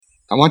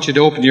I want you to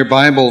open your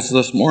Bibles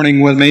this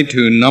morning with me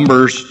to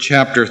Numbers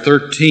chapter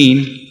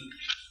 13.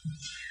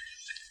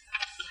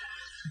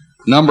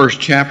 Numbers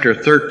chapter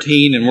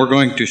 13, and we're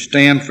going to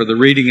stand for the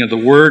reading of the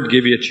Word,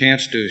 give you a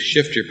chance to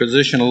shift your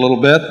position a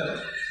little bit.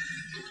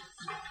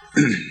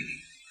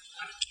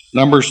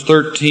 Numbers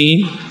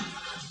 13.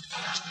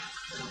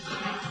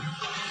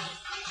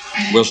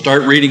 We'll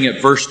start reading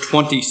at verse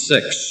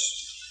 26.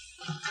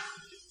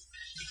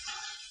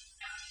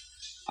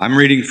 I'm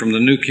reading from the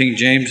New King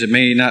James. It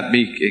may not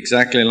be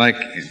exactly like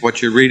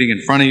what you're reading in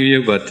front of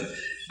you, but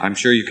I'm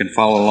sure you can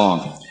follow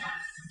along.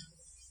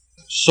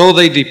 So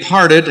they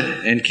departed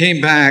and came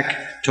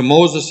back to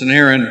Moses and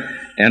Aaron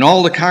and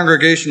all the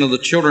congregation of the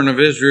children of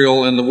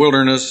Israel in the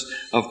wilderness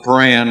of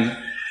Paran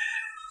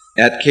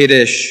at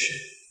Kadesh.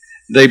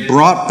 They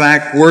brought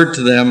back word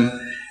to them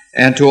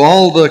and to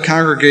all the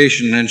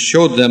congregation and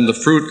showed them the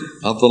fruit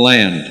of the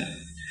land.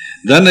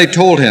 Then they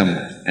told him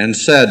and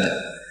said,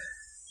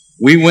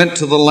 "We went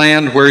to the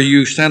land where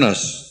you sent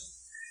us.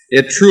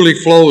 It truly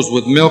flows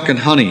with milk and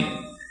honey,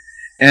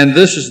 and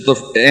this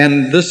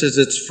is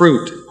its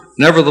fruit.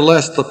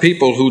 Nevertheless, the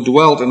people who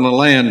dwelt in the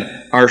land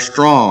are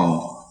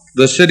strong.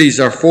 The cities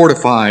are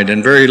fortified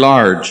and very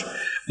large.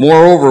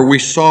 Moreover, we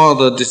saw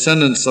the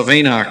descendants of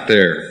Anak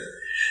there.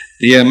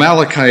 The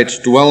Amalekites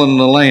dwell in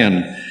the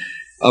land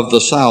of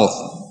the south.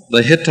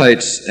 The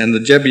Hittites and the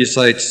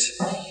Jebusites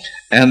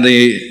and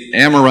the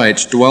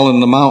Amorites dwell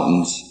in the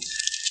mountains.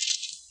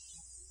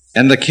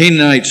 And the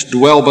Canaanites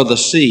dwell by the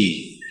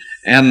sea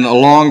and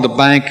along the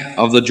bank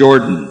of the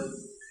Jordan."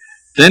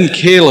 Then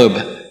Caleb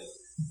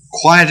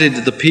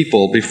quieted the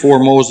people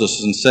before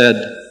Moses and said,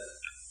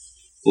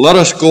 "Let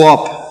us go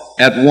up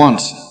at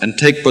once and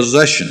take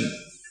possession,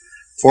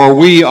 for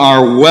we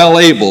are well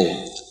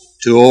able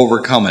to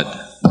overcome it."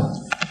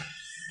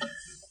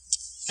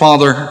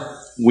 Father,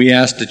 we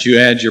ask that you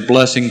add your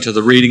blessing to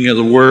the reading of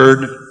the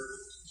Word.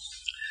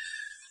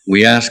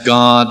 We ask,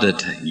 God,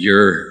 that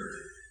your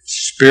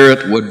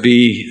Spirit would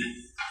be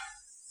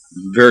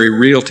very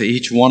real to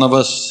each one of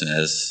us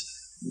as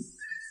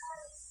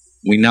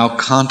we now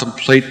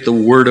contemplate the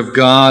Word of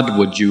God.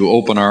 Would you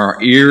open our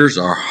ears,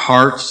 our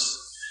hearts?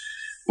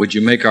 Would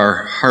you make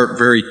our heart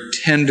very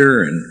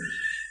tender,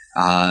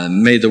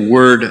 and may the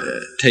Word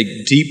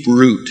take deep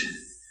root.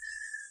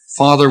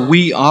 Father,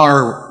 we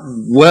are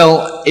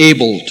well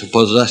able to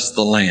possess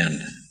the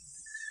land.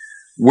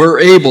 We're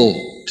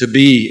able to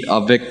be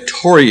a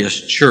victorious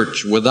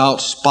church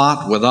without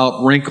spot,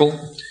 without wrinkle.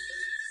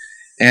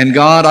 And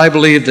God, I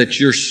believe that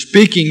you're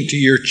speaking to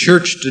your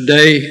church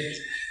today.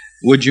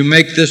 Would you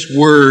make this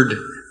word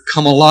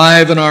come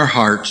alive in our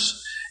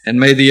hearts, and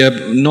may the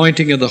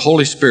anointing of the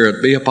Holy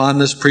Spirit be upon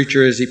this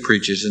preacher as he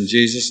preaches. In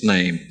Jesus'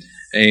 name,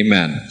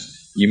 amen.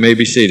 You may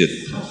be seated.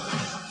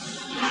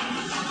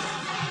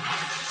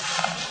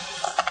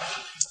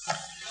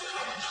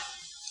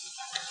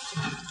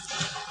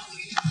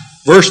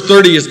 Verse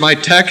 30 is my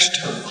text.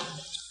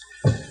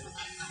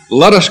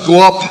 "Let us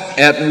go up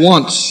at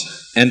once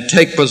and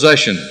take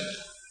possession,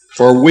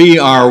 for we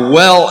are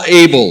well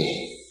able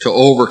to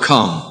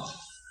overcome."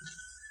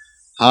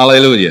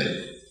 Hallelujah.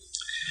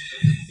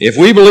 If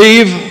we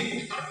believe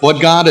what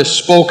God has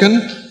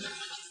spoken,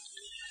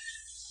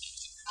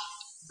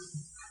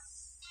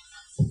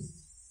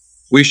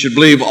 we should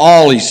believe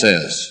all he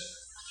says.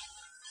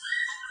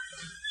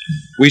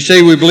 We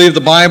say we believe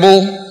the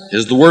Bible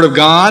is the Word of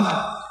God,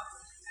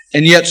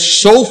 and yet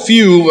so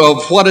few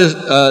of what is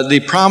the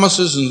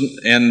promises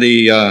and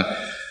the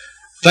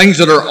things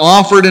that are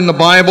offered in the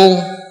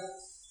Bible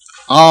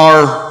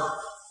are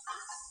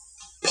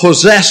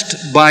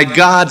possessed by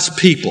God's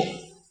people.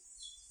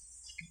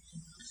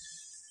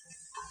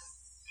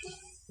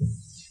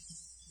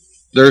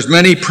 There's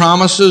many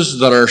promises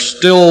that are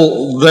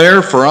still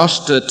there for us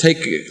to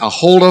take a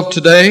hold of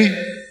today.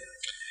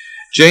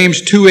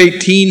 James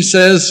 2:18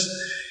 says,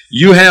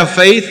 "You have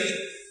faith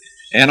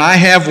and I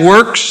have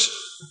works.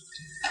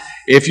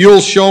 If you'll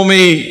show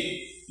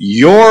me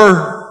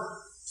your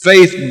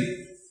faith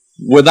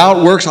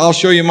without works, I'll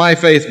show you my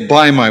faith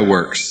by my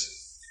works."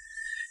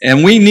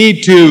 And we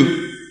need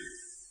to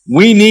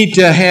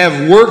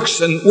have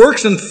works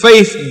and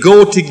faith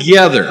go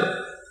together.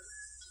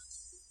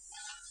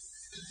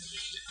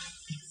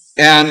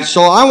 And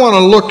so I want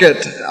to look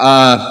at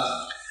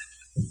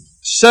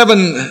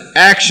 7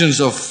 actions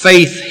of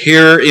faith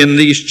here in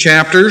these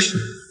chapters,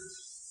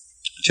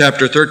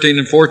 chapter 13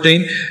 and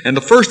 14. And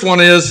the first one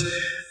is,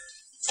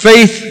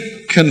 faith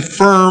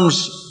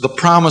confirms the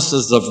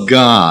promises of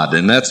God,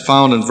 and that's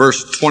found in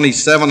verse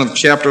 27 of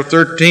chapter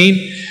 13.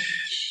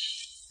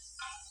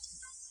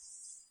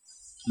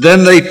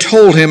 Then they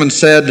told him and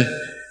said,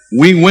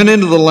 "We went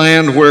into the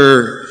land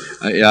where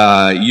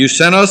you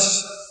sent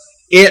us.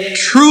 It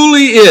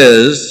truly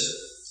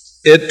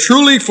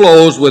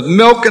flows with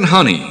milk and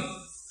honey,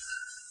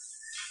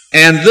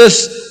 and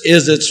this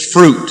is its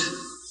fruit."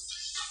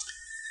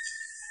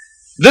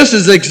 This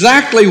is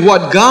exactly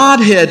what God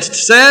had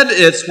said.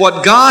 It's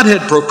what God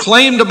had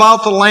proclaimed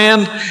about the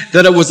land,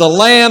 that it was a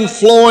land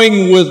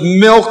flowing with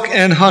milk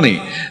and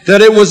honey,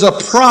 that it was a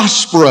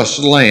prosperous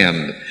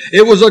land.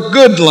 It was a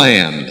good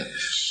land.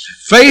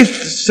 Faith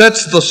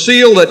sets the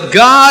seal that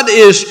God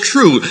is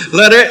true.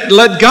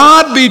 Let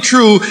God be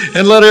true,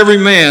 and let every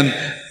man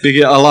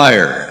be a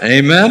liar.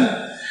 Amen?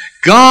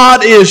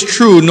 God is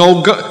true.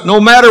 No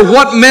matter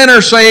what men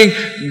are saying,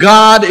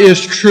 God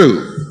is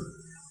true.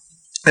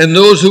 And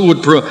those who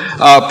would prove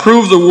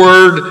the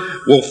word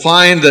will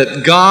find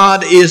that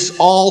God is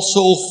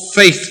also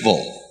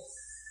faithful.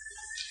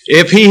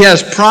 If He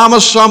has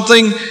promised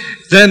something,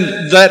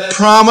 then that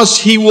promise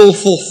He will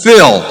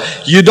fulfill.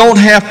 You don't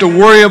have to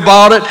worry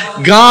about it.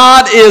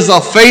 God is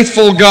a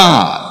faithful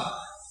God.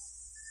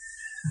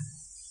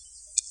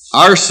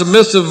 Our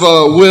submissive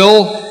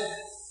will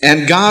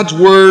and God's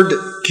word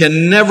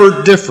can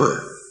never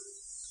differ.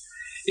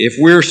 If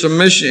we're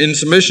in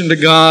submission to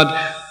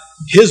God,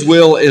 His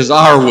will is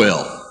our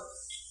will.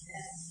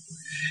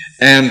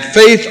 And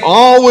faith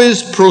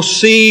always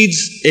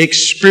precedes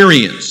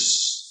experience.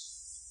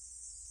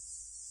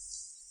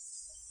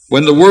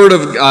 When the word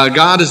of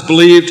God is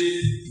believed,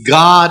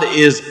 God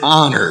is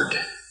honored.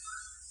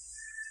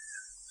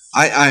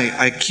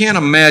 I can't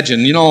imagine,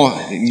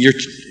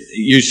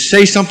 you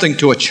say something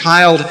to a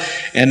child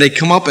and they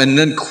come up and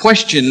then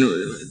question.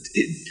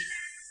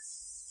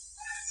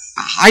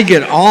 I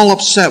get all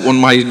upset when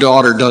my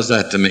daughter does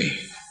that to me.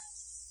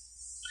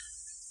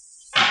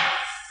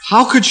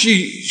 How could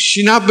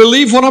she not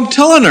believe what I'm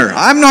telling her?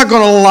 I'm not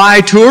going to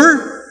lie to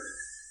her.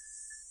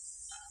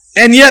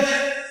 And yet,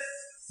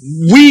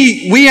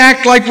 we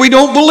act like we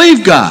don't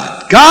believe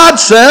God. God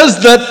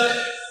says that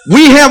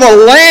we have a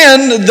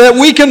land that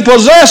we can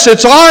possess.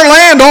 It's our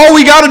land. All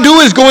we got to do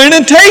is go in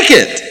and take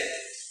it.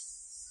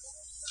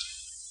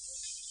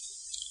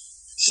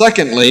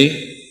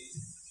 Secondly,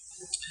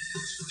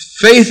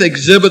 faith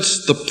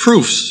exhibits the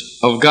proofs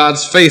of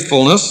God's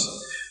faithfulness.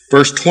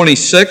 Verse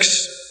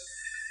 26.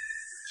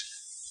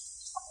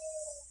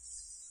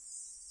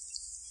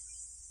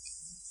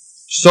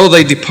 So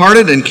they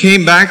departed and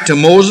came back to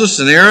Moses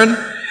and Aaron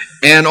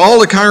and all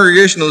the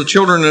congregation of the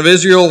children of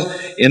Israel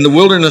in the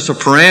wilderness of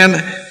Paran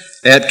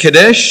at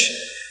Kadesh.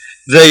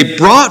 They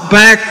brought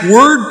back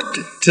word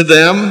to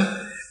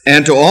them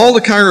and to all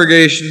the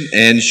congregation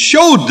and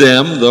showed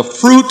them the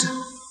fruit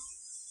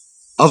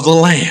of the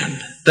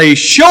land. They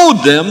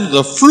showed them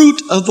the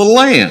fruit of the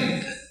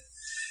land.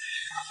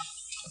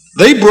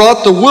 They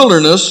brought the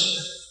wilderness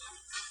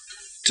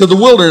to the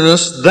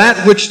wilderness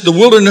that which the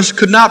wilderness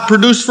could not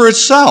produce for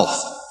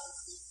itself.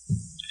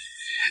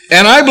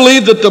 And I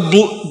believe that the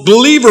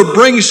believer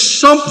brings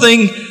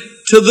something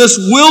to this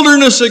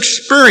wilderness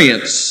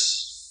experience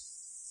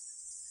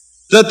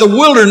that the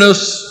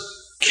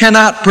wilderness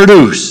cannot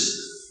produce.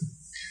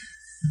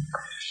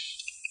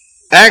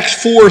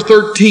 Acts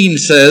 4:13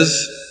 says,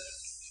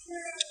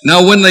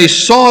 "Now when they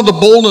saw the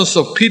boldness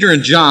of Peter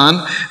and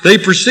John, they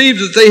perceived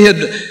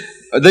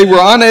that they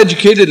were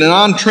uneducated and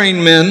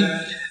untrained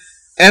men,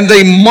 and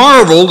they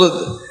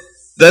marveled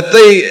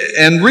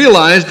and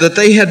realized that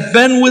they had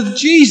been with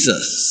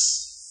Jesus."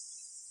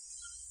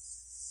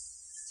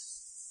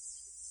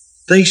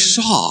 They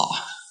saw.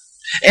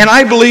 And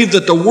I believe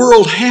that the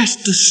world has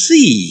to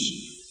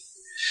see.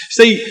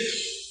 See,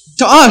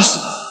 to us,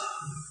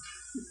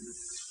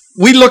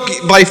 we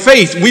look by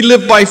faith. We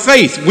live by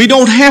faith. We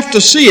don't have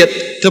to see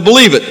it to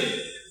believe it.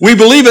 We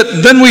believe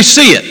it, then we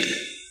see it.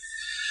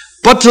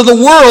 But to the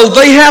world,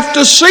 they have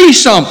to see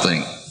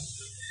something.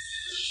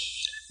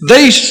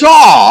 They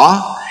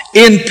saw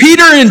in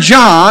Peter and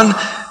John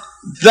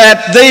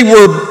that they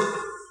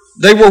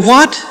were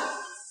what?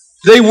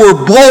 They were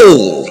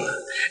bold.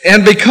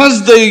 And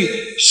because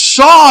they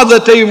saw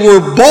that they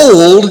were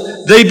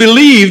bold, they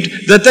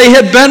believed that they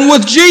had been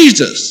with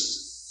Jesus.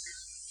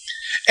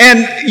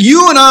 And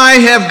you and I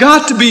have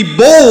got to be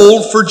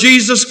bold for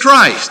Jesus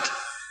Christ.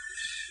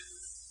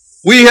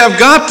 We have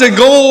got to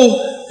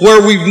go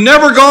where we've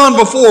never gone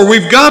before.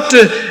 We've got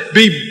to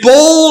be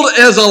bold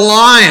as a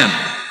lion.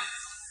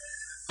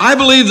 I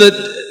believe that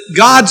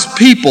God's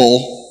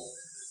people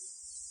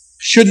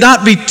should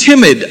not be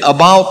timid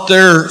about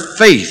their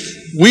faith.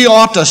 We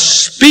ought to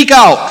speak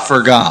out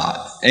for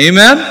God.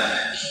 Amen?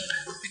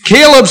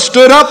 Caleb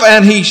stood up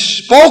and he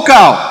spoke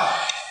out.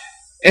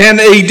 And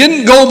he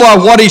didn't go by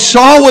what he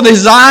saw with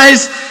his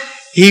eyes.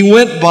 He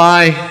went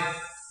by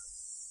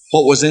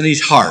what was in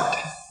his heart.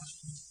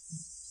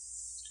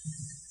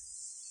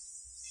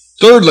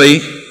 Thirdly,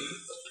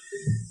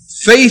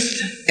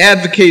 faith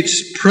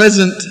advocates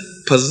present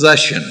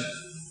possession.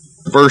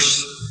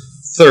 Verse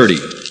 30.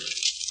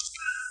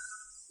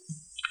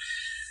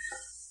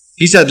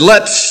 He said,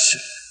 let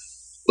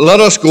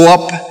us go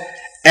up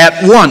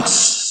at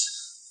once,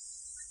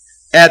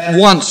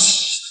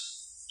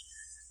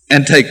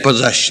 and take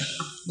possession.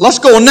 Let's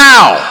go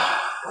now.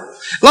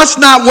 Let's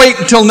not wait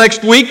until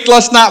next week.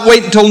 Let's not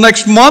wait until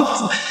next month.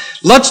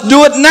 Let's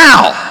do it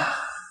now.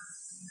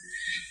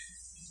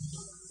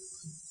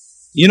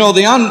 You know,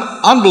 the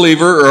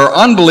unbeliever or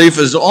unbelief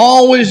is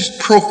always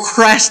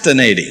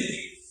procrastinating.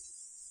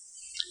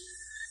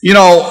 You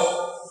know,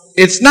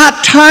 it's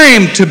not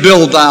time to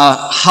build the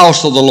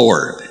house of the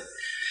Lord.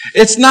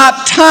 It's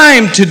not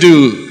time to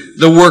do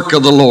the work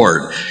of the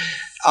Lord.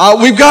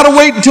 We've got to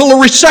wait until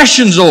the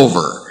recession's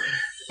over.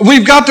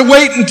 We've got to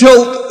wait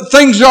until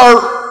things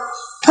are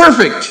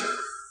perfect.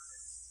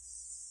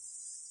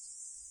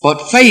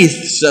 But faith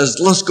says,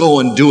 let's go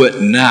and do it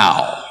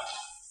now.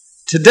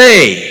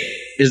 Today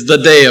is the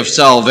day of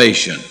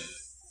salvation.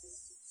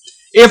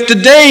 If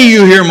today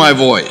you hear my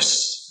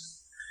voice.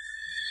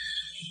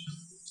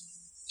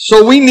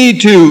 So we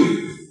need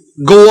to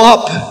go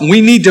up.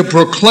 We need to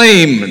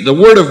proclaim the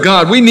Word of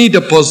God. We need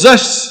to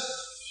possess.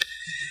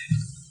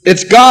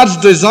 It's God's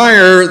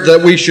desire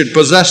that we should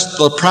possess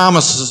the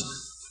promises.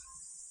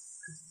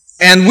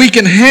 And we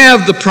can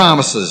have the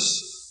promises.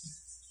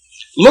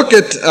 Look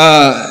at,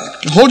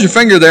 hold your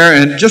finger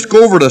there and just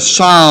go over to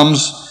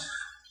Psalms.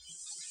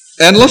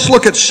 And let's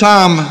look at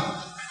Psalm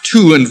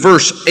 2 and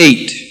verse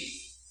 8.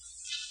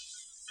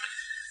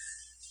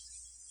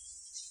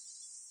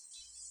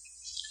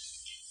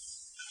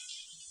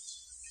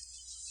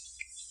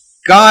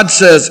 God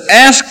says,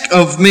 ask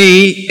of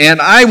me,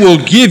 and I will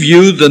give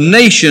you the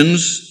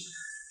nations,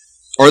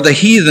 or the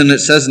heathen, it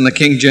says in the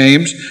King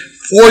James,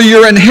 for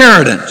your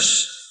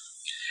inheritance,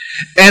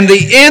 and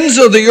the ends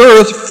of the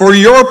earth for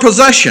your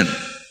possession.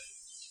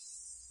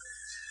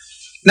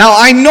 Now,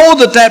 I know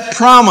that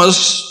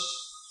promise,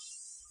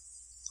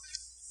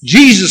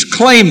 Jesus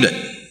claimed it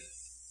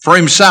for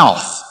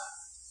himself.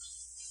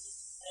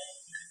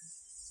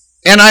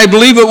 And I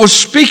believe it was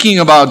speaking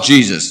about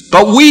Jesus.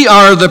 But we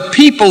are the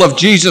people of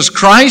Jesus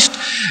Christ,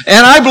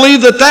 and I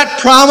believe that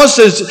promise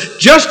is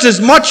just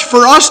as much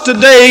for us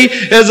today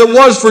as it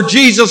was for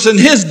Jesus in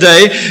his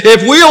day.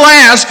 If we'll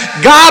ask,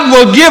 God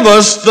will give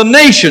us the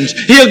nations.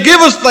 He'll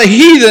give us the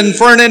heathen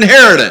for an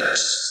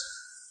inheritance.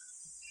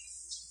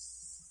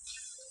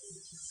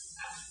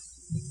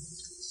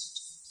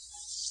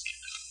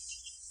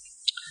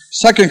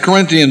 Second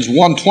Corinthians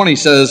 1:20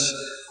 says,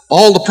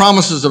 all the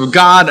promises of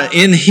God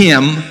in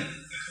him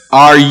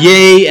are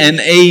yea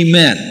and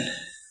amen.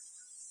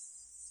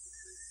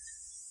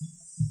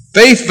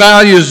 Faith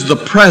values the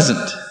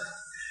present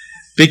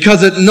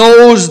because it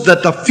knows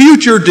that the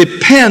future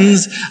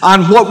depends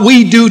on what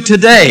we do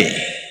today.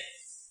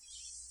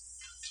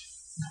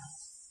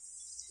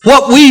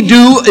 What we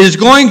do is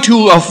going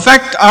to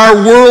affect our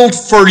world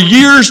for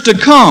years to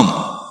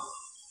come.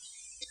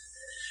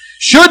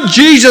 Should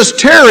Jesus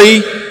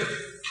tarry,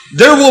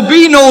 there will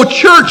be no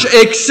church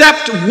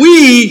except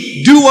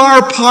we do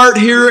our part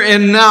here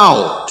and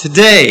now,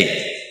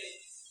 today.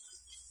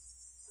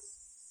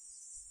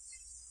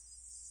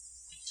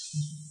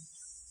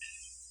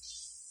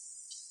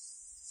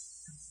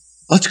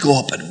 Let's go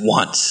up at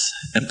once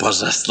and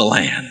possess the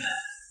land.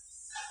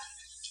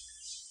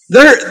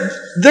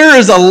 There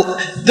is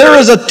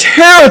a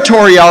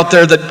territory out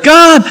there that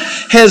God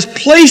has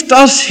placed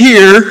us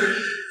here.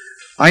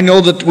 I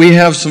know that we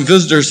have some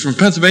visitors from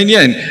Pennsylvania,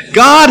 and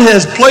God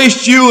has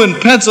placed you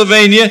in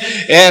Pennsylvania,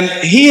 and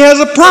he has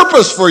a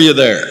purpose for you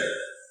there.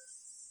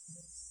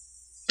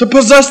 To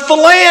possess the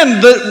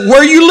land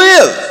where you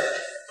live.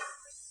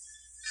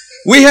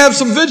 We have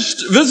some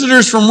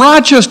visitors from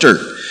Rochester,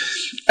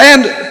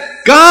 and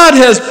God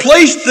has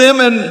placed them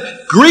in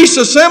Greece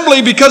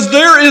Assembly because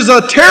there is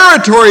a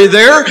territory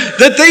there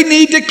that they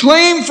need to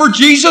claim for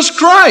Jesus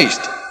Christ.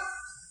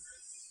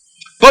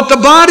 But the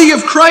body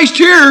of Christ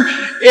here,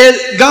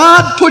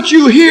 God put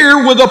you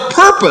here with a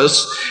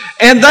purpose,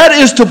 and that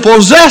is to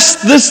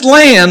possess this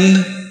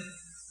land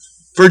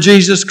for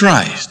Jesus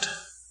Christ.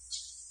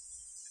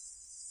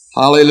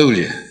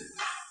 Hallelujah.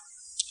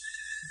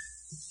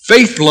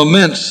 Faith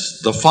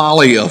laments the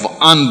folly of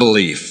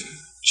unbelief.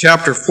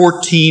 Chapter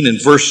 14 and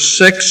verse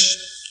 6.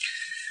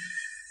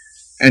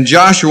 And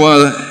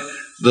Joshua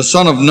the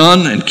son of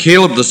Nun and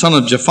Caleb the son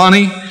of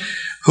Jephunneh,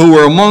 who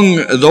were among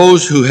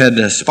those who had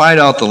spied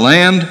out the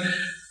land,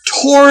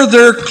 tore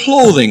their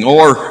clothing,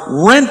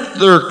 or rent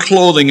their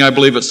clothing, I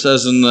believe it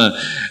says in the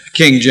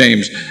King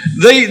James.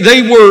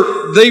 They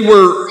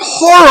were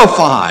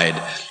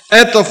horrified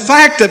at the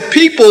fact that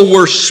people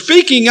were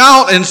speaking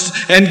out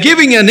and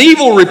giving an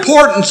evil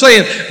report and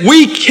saying,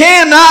 we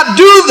cannot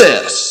do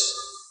this.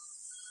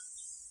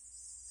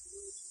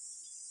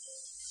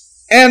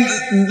 And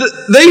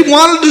they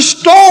wanted to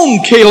stone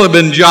Caleb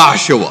and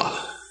Joshua.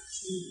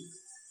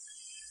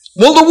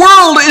 Well, the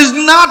world is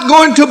not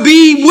going to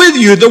be with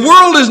you. The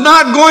world is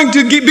not going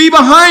to be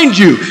behind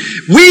you.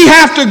 We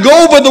have to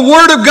go by the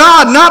Word of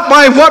God, not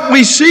by what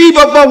we see,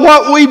 but by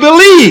what we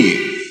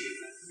believe.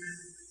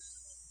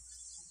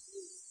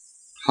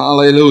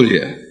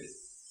 Hallelujah.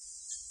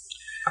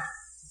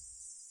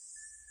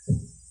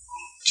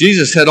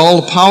 Jesus had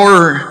all the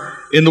power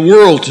in the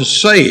world to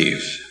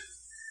save,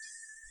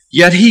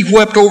 yet he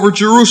wept over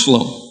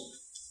Jerusalem.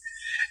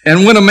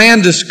 And when a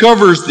man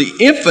discovers the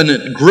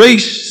infinite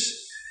grace,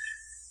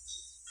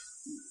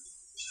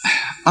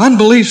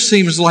 unbelief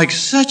seems like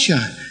such a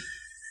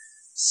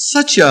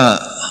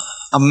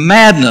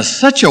madness,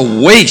 such a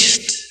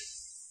waste.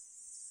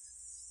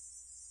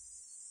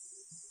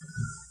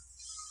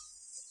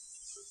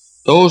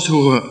 Those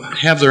who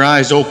have their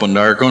eyes opened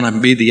are going to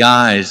be the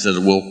eyes that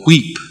will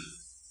weep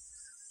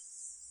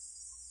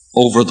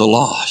over the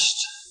lost.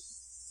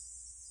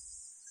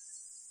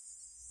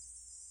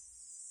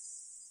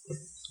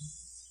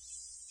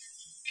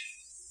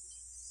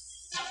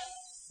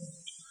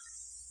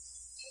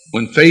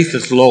 When faith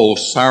is low,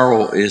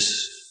 sorrow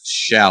is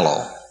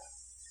shallow.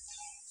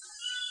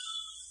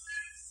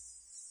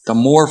 The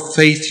more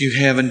faith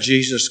you have in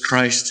Jesus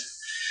Christ,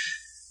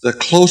 the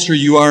closer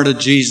you are to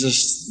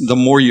Jesus, the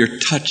more you're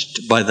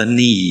touched by the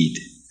need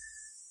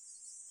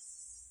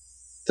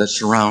that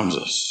surrounds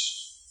us.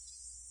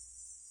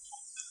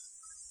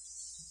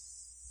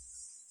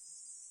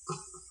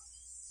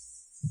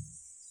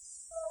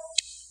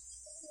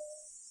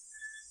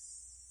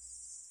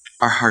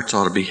 Our hearts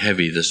ought to be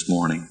heavy this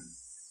morning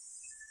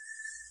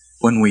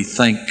when we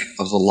think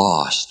of the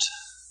lost.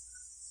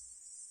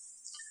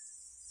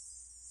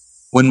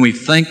 When we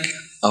think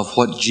of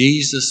what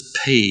Jesus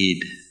paid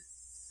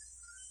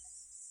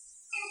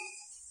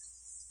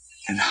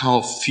and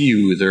how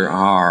few there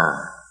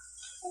are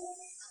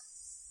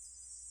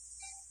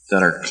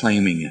that are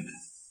claiming it,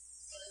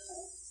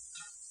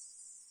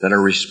 that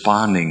are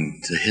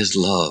responding to His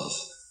love.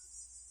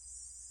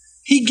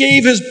 He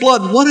gave His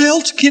blood. What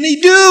else can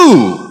He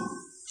do?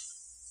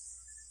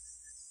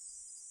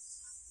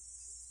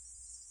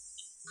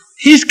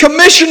 He's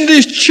commissioned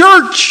His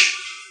church.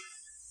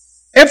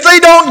 If they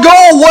don't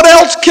go, what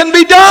else can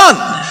be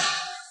done?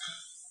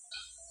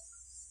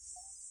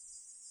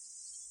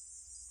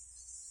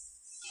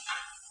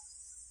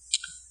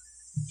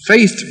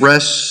 Faith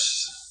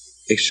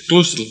rests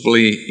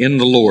exclusively in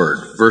the Lord.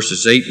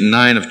 Verses 8 and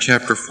 9 of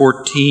chapter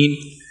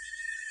 14.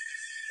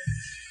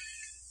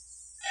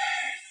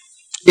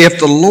 If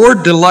the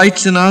Lord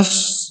delights in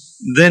us,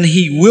 then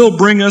He will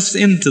bring us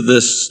into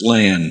this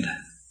land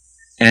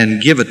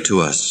and give it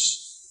to us.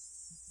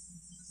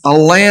 A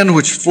land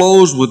which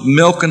flows with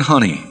milk and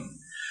honey.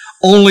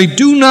 Only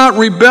do not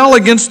rebel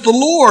against the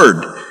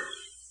Lord,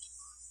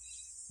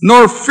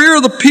 nor fear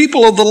the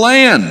people of the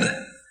land,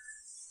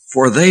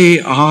 for they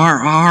are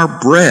our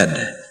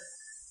bread.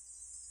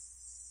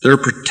 Their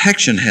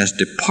protection has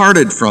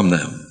departed from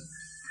them,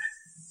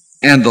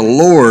 and the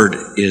Lord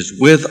is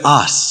with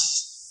us.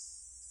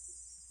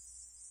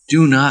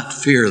 Do not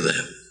fear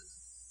them.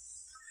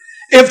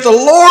 If the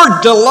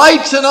Lord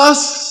delights in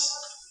us,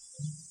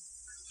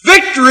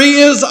 victory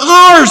is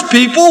ours,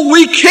 people.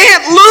 We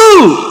can't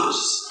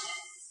lose.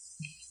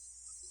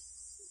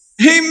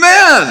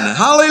 Amen.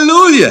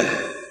 Hallelujah.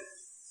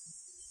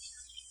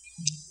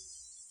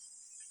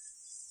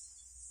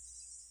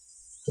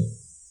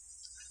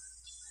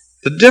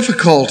 The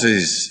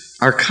difficulties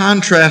are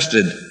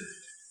contrasted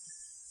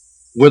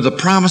with the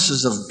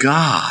promises of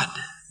God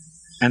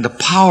and the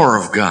power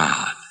of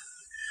God.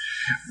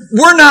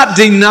 We're not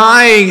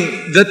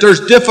denying that there's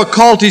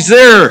difficulties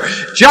there.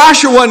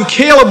 Joshua and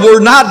Caleb were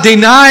not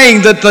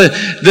denying that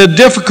the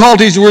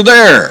difficulties were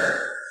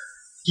there.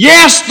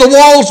 Yes, the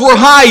walls were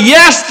high.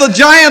 Yes, the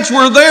giants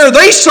were there.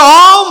 They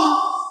saw them.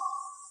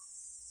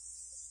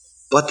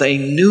 But they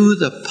knew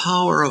the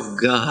power of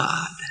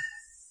God.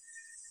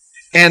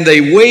 And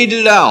they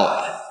waited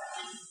out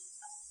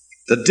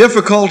the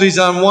difficulties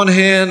on one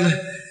hand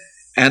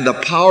and the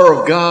power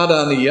of God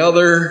on the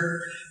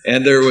other.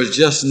 And there was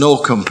just no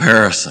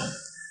comparison.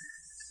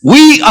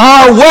 We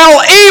are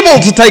well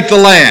able to take the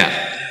land.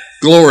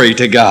 Glory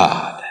to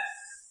God.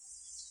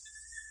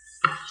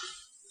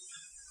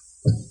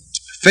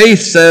 Faith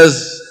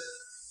says,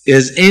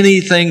 is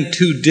anything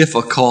too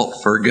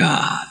difficult for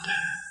God?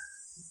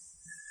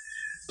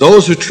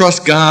 Those who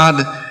trust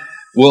God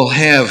will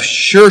have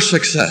sure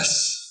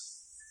success.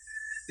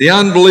 The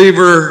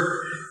unbeliever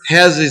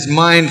has his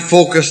mind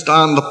focused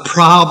on the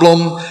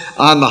problem,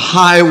 on the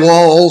high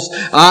walls,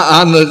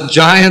 on the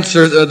giants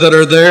that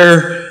are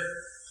there.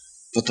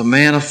 But the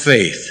man of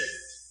faith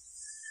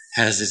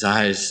has his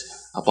eyes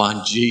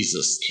upon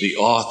Jesus, the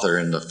author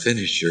and the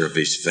finisher of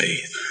his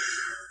faith.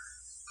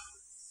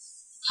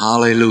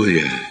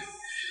 Hallelujah.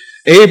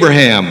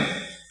 Abraham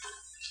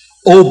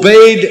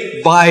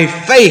obeyed by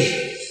faith.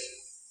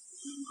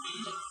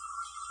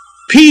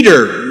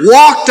 Peter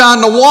walked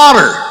on the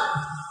water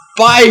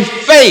by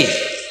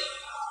faith.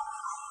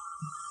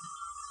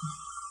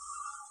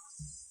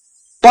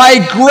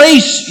 By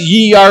grace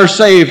ye are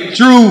saved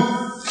through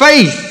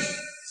faith.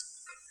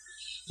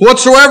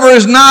 Whatsoever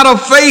is not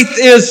of faith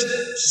is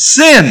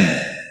sin.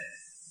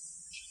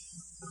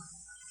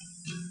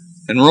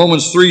 And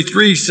Romans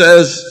 3:3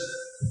 says,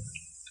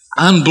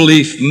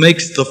 unbelief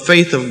makes the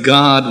faith of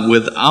God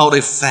without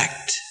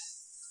effect.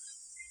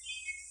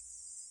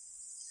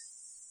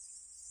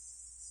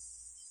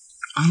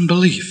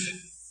 Unbelief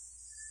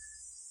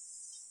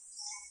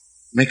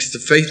makes the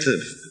faith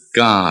of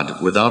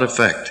God without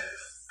effect.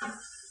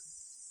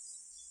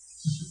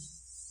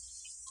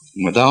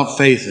 Without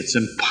faith, it's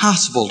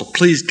impossible to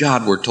please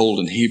God, we're told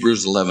in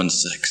Hebrews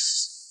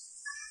 11:6.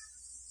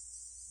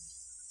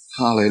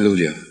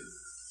 Hallelujah.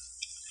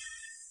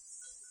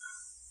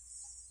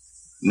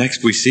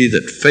 Next, we see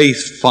that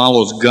faith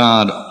follows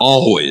God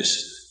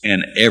always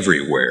and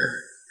everywhere.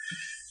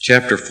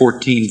 Chapter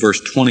 14,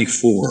 verse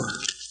 24.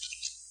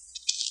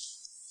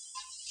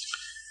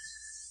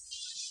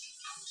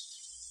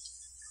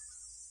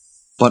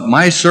 But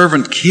my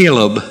servant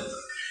Caleb,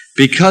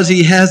 because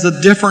he has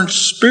a different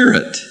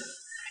spirit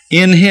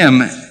in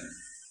him,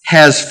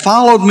 has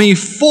followed me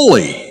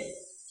fully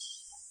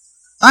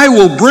I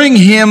will bring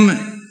him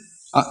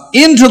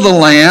into the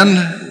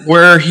land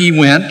where he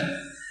went,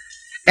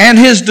 and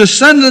his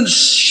descendants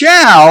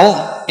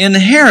shall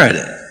inherit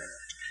it.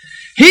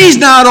 He's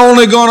not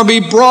only going to be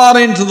brought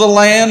into the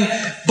land,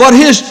 but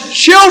his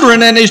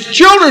children and his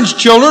children's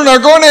children are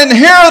going to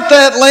inherit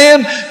that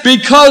land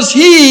because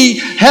he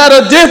had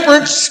a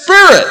different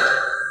spirit.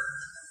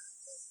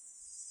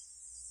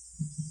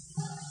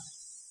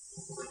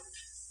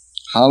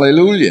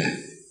 Hallelujah.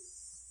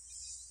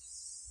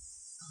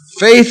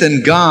 Faith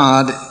in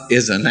God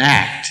is an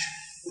act.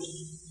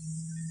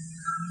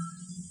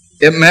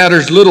 It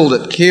matters little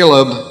to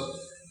Caleb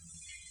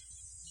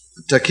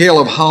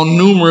how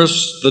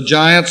numerous the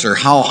giants or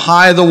how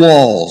high the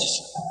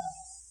walls.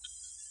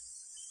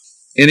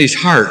 In his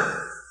heart,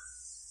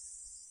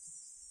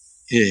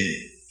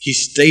 he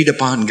stayed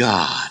upon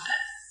God.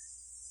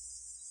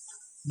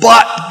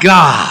 But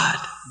God.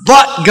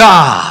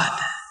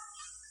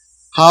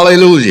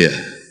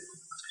 Hallelujah.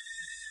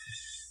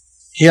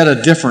 He had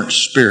a different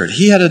spirit.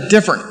 He had a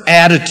different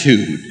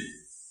attitude.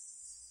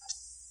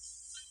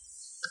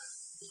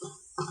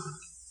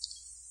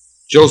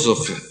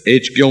 Joseph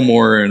H.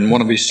 Gilmore, in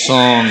one of his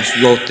songs,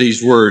 wrote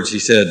these words. He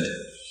said,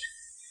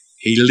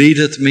 he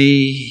leadeth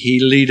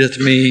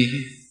me,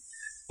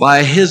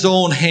 by his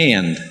own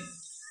hand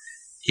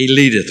he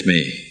leadeth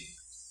me.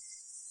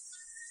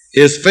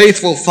 His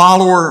faithful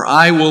follower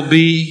I will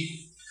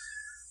be,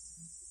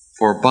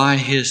 for by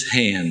his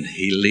hand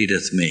he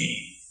leadeth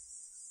me.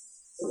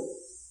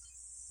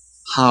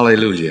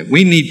 Hallelujah.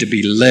 We need to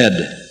be led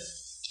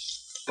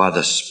by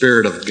the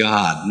Spirit of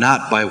God,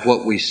 not by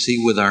what we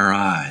see with our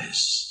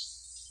eyes.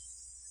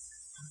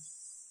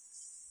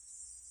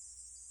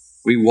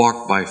 We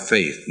walk by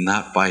faith,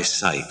 not by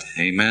sight.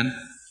 Amen?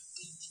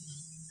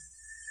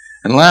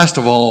 And last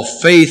of all,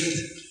 faith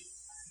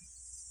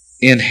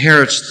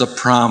inherits the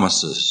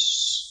promises.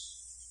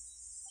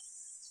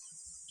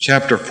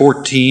 Chapter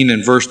 14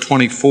 and verse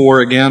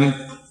 24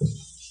 again.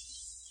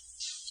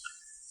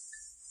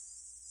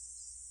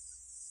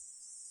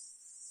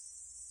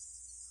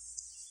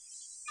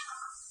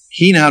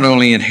 He not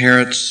only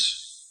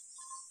inherits,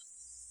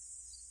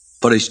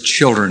 but his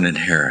children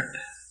inherit.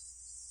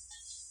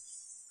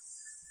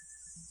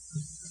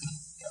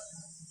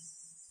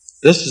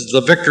 This is the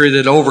victory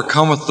that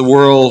overcometh the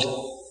world,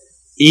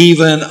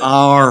 even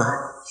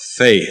our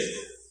faith.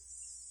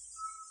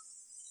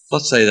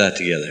 Let's say that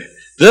together.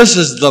 This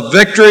is the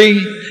victory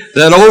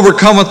that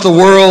overcometh the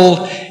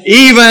world,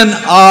 even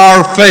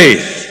our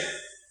faith.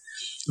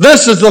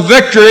 This is the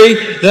victory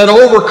that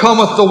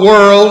overcometh the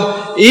world,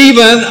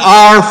 even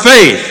our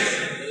faith.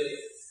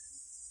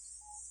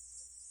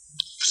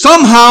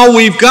 Somehow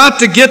we've got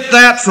to get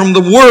that from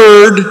the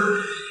Word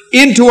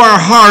into our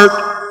heart,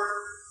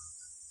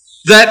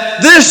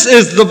 that this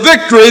is the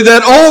victory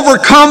that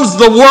overcomes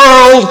the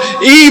world,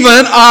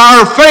 even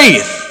our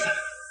faith.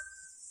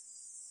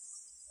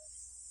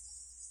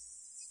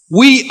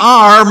 We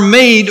are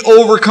made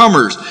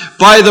overcomers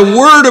by the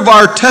word of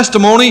our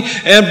testimony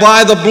and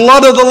by the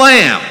blood of the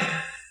Lamb.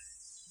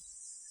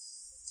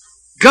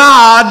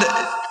 God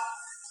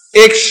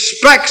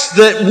expects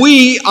that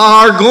we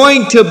are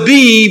going to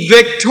be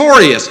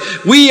victorious.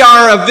 We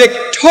are a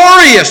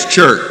victorious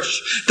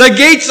church. The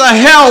gates of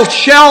hell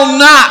shall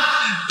not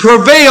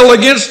prevail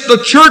against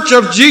the church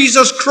of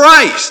Jesus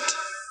Christ.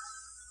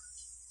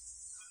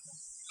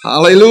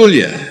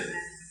 Hallelujah.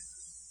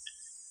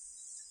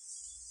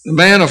 The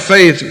man of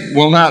faith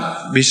will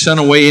not be sent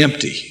away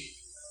empty.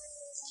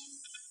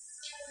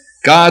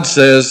 God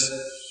says,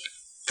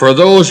 for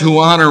those who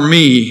honor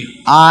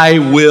me, I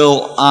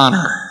will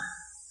honor.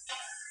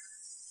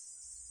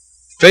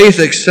 Faith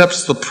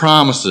accepts the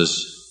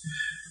promises,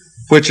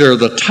 which are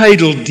the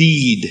title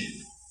deed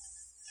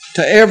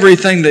to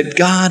everything that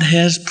God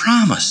has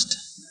promised.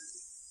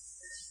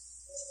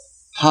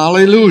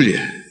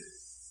 Hallelujah.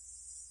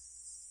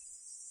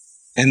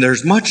 And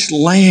there's much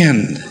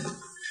land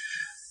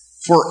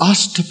for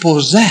us to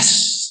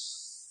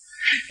possess.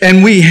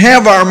 And we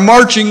have our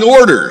marching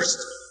orders.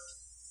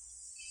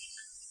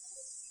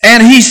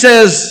 And he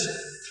says,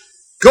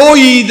 go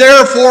ye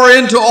therefore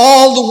into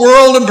all the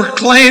world and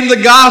proclaim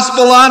the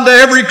gospel unto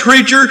every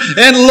creature,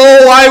 and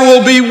lo, I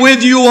will be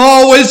with you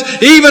always,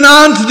 even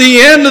unto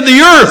the end of the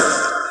earth.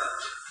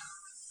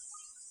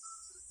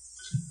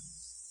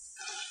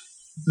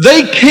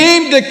 They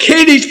came to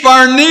Kadesh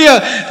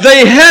Barnea.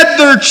 They had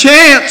their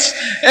chance,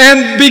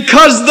 and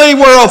because they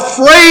were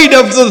afraid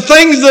of the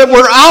things that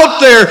were out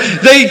there,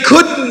 they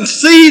couldn't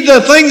see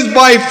the things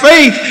by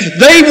faith.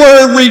 They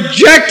were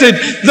rejected.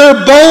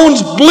 Their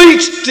bones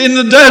bleached in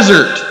the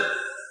desert.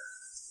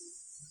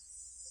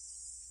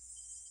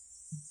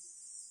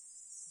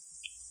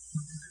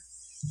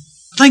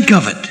 Think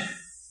of it.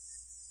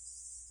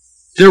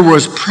 There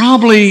was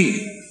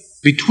probably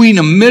between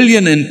 1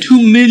 million and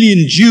 2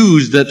 million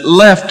Jews that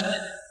left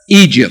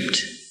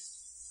Egypt.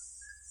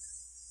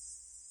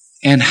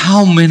 And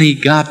how many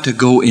got to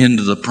go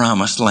into the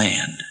promised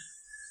land?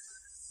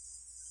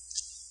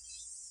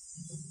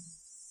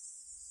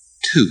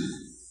 2.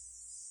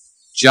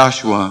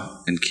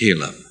 Joshua and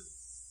Caleb.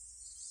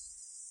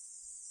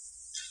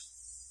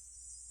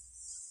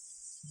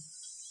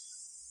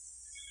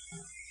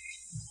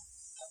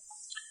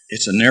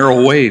 It's a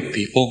narrow way,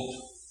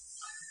 people.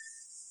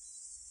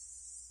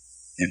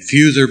 And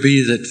few there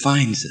be that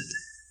finds it.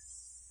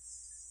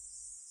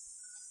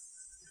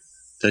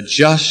 The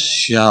just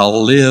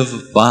shall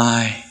live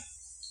by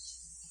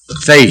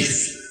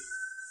faith.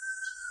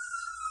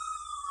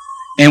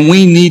 And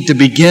we need to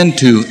begin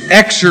to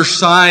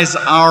exercise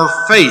our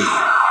faith.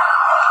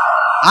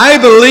 I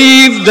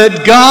believe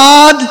that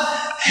God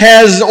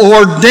has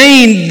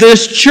ordained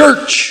this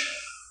church.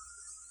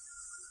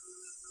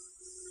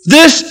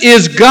 This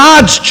is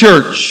God's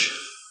church.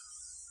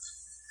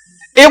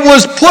 It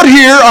was put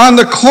here on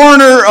the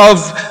corner of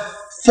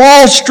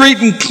Fall Street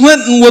and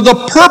Clinton with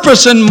a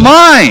purpose in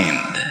mind.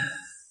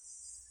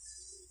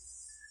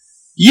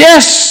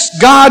 Yes,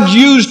 God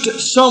used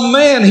some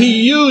man.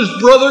 He used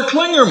Brother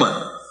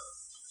Klingerman.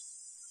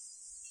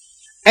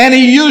 And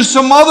He used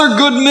some other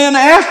good men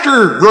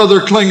after Brother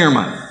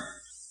Klingerman.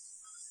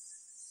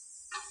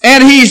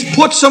 And He's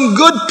put some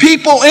good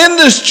people in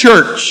this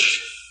church.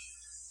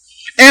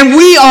 And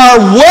we are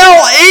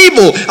well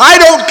able. I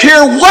don't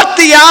care what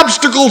the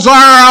obstacles are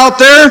out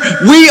there.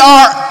 We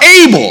are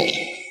able.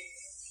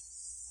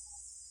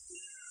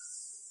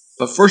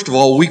 But first of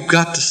all, we've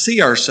got to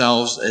see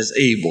ourselves as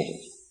able.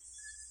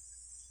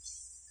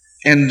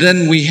 And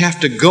then we have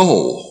to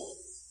go.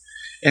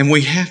 And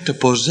we have to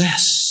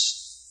possess.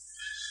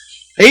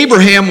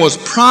 Abraham was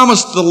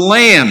promised the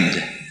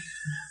land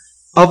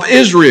of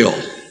Israel.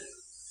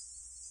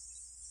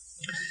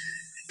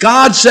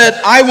 God said,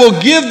 I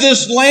will give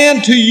this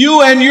land to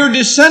you and your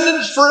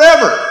descendants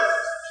forever.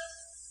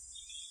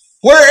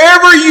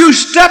 Wherever you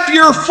step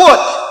your foot,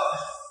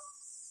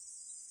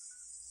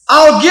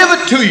 I'll give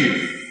it to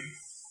you.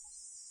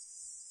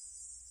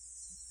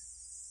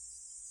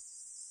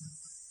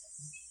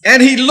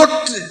 And he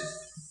looked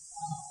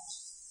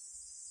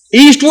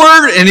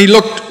eastward, and he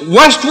looked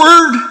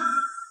westward,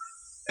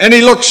 and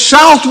he looked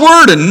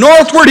southward and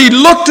northward. He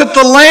looked at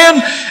the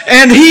land,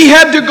 and he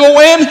had to go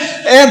in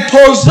and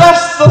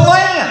possess the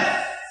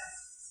land.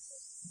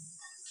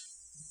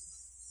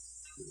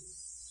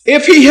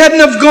 If he hadn't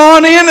have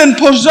gone in and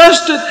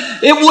possessed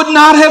it, it would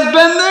not have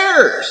been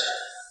theirs.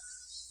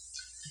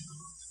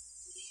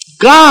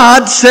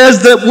 God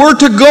says that we're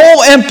to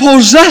go and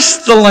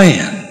possess the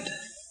land.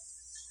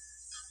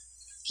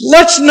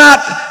 Let's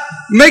not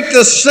make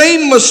the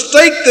same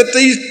mistake that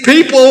these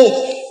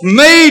people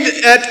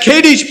made at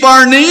Kadesh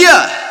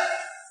Barnea.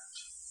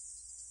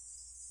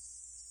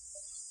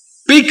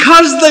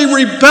 Because they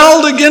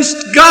rebelled against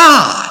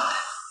God,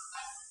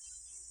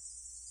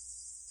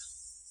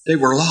 they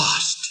were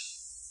lost.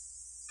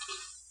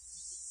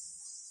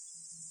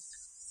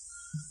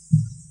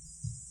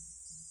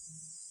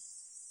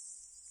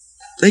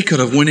 They could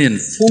have went in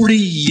 40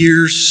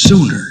 years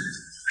sooner.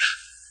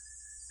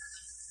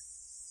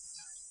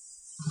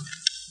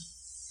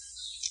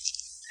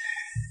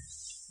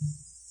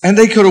 And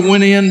they could have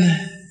went in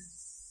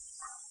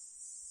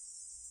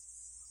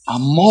a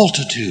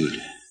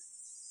multitude.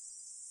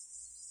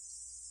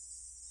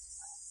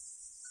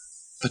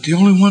 But the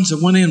only ones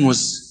that went in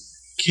was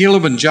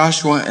Caleb and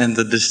Joshua and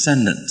the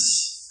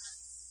descendants.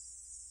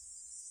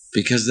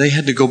 Because they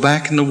had to go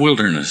back in the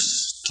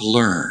wilderness to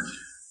learn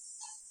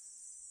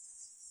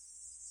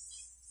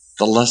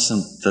the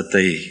lesson that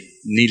they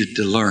needed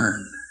to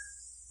learn.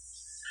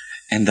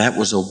 And that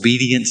was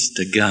obedience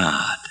to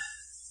God.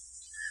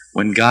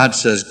 When God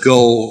says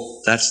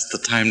go, that's the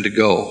time to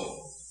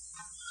go.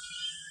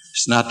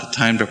 It's not the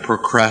time to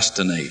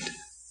procrastinate.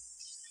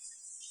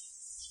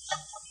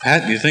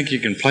 Pat, you think you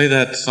can play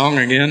that song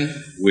again?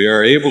 We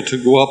are able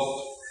to go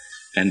up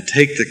and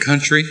take the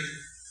country,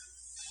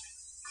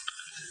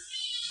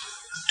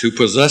 to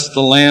possess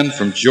the land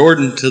from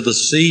Jordan to the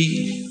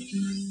sea.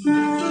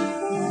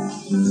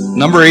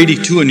 Number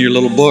 82 in your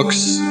little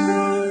books.